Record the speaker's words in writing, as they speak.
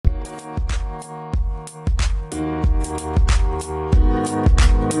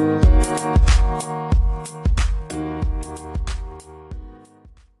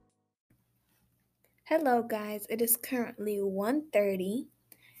Hello guys, it is currently 1:30.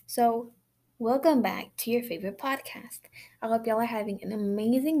 So, welcome back to your favorite podcast. I hope y'all are having an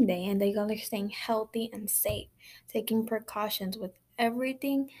amazing day and that y'all are staying healthy and safe, taking precautions with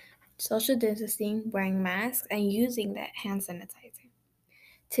everything, social distancing, wearing masks, and using that hand sanitizer.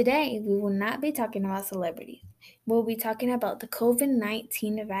 Today, we will not be talking about celebrities. We'll be talking about the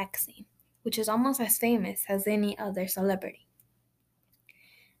COVID-19 vaccine, which is almost as famous as any other celebrity.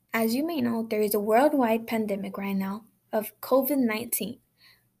 As you may know, there is a worldwide pandemic right now of COVID 19,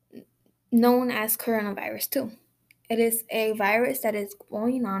 known as coronavirus 2. It is a virus that is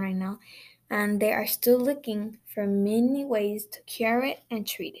going on right now, and they are still looking for many ways to cure it and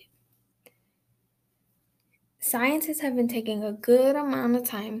treat it. Scientists have been taking a good amount of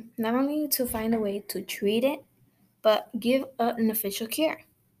time not only to find a way to treat it, but give an official cure.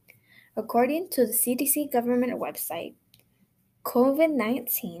 According to the CDC government website, COVID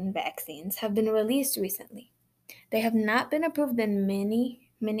 19 vaccines have been released recently. They have not been approved in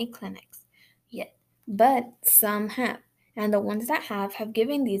many clinics yet, but some have. And the ones that have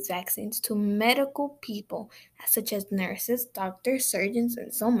given these vaccines to medical people, such as nurses, doctors, surgeons,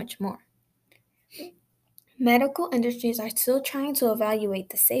 and so much more. Medical industries are still trying to evaluate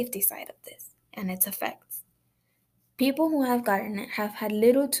the safety side of this and its effects. People who have gotten it have had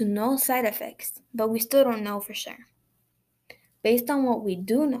little to no side effects, but we still don't know for sure. Based on what we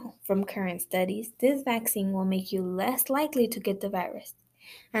do know from current studies, this vaccine will make you less likely to get the virus.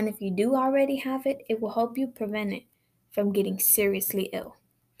 And if you do already have it, it will help you prevent it from getting seriously ill,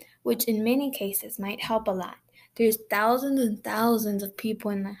 which in many cases might help a lot. There's thousands and thousands of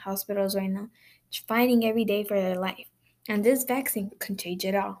people in the hospitals right now fighting every day for their life, and this vaccine can change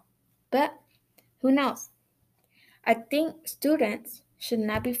it all. But who knows? I think students should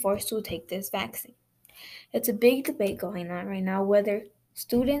not be forced to take this vaccine. It's a big debate going on right now whether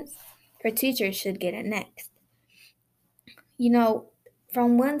students or teachers should get it next. You know,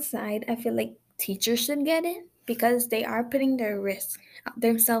 from one side, I feel like teachers should get it because they are putting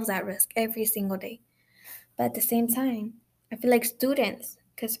themselves at risk every single day. But at the same time, I feel like students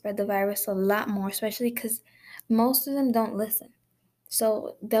could spread the virus a lot more, especially because most of them don't listen.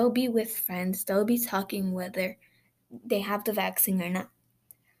 So they'll be with friends, they'll be talking whether they have the vaccine or not.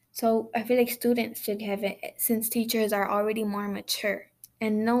 So I feel like students should have it since teachers are already more mature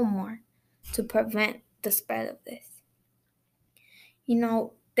and know more to prevent the spread of this.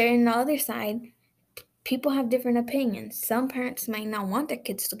 They're on the other side, people have different opinions. Some parents might not want their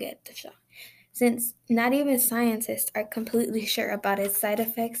kids to get the shot. Since not even scientists are completely sure about its side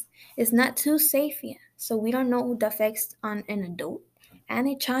effects, it's not too safe yet. So we don't know the effects on an adult and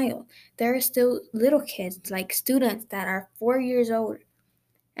a child. There are still little kids, like students that are 4 years old,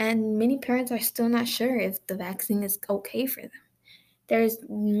 and many parents are still not sure if the vaccine is okay for them. There's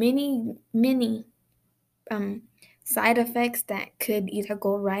many um, side effects that could either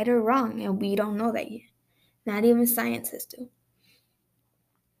go right or wrong, and we don't know that yet. Not even scientists do.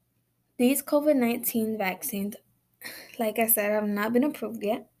 These COVID 19 vaccines, like I said, have not been approved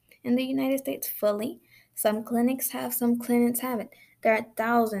yet in the United States fully. Some clinics have, some clinics haven't. There are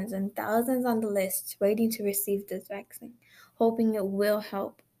thousands and thousands on the list waiting to receive this vaccine, hoping it will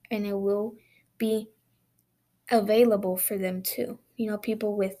help and it will be available for them too.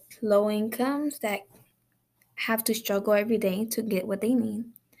 People with low incomes that have to struggle every day to get what they need.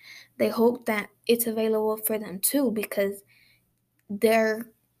 They hope that it's available for them too because their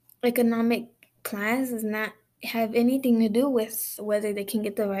economic class does not have anything to do with whether they can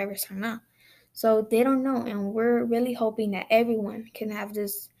get the virus or not. So they don't know, and we're really hoping that everyone can have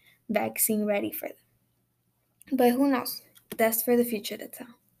this vaccine ready for them. But who knows? That's for the future to tell.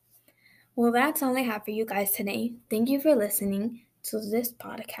 Well, that's all I have for you guys today. Thank you for listening to this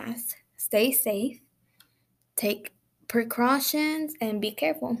podcast. Stay safe, take precautions, and be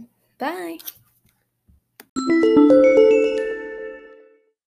careful. Bye.